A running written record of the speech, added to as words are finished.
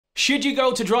Should you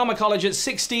go to drama college at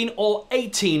 16 or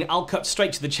 18? I'll cut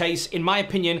straight to the chase. In my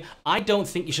opinion, I don't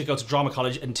think you should go to drama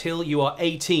college until you are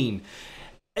 18.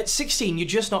 At 16, you're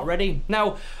just not ready.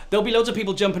 Now, there'll be loads of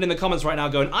people jumping in the comments right now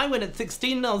going, I went at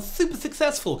 16 and I was super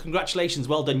successful. Congratulations,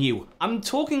 well done you. I'm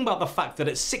talking about the fact that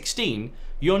at 16,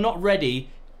 you're not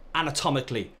ready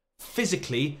anatomically.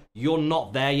 Physically, you're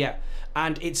not there yet.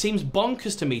 And it seems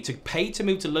bonkers to me to pay to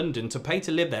move to London, to pay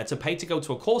to live there, to pay to go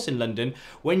to a course in London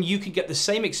when you can get the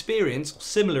same experience, or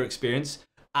similar experience,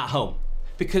 at home.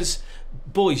 Because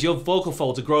boys, your vocal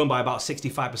folds are growing by about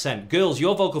 65%. Girls,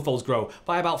 your vocal folds grow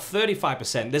by about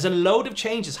 35%. There's a load of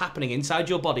changes happening inside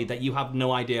your body that you have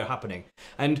no idea are happening.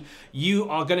 And you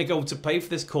are going to go to pay for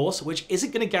this course, which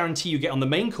isn't going to guarantee you get on the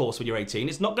main course when you're 18.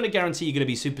 It's not going to guarantee you're going to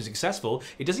be super successful.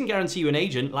 It doesn't guarantee you an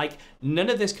agent. Like, none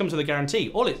of this comes with a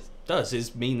guarantee. All it does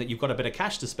is mean that you've got a bit of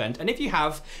cash to spend. And if you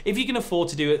can afford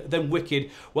to do it, then wicked,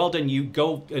 well done you,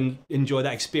 go and enjoy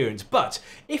that experience. But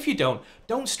if you don't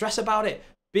stress about it.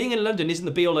 Being in London isn't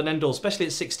the be all and end all, especially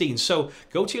at 16. So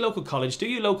go to your local college, do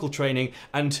your local training,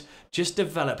 and just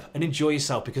develop and enjoy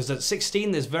yourself, because at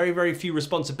 16, there's very, very few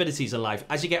responsibilities in life.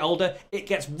 As you get older, it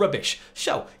gets rubbish.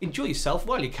 So enjoy yourself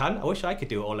while you can. I wish I could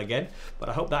do it all again, but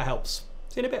I hope that helps.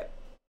 See you in a bit.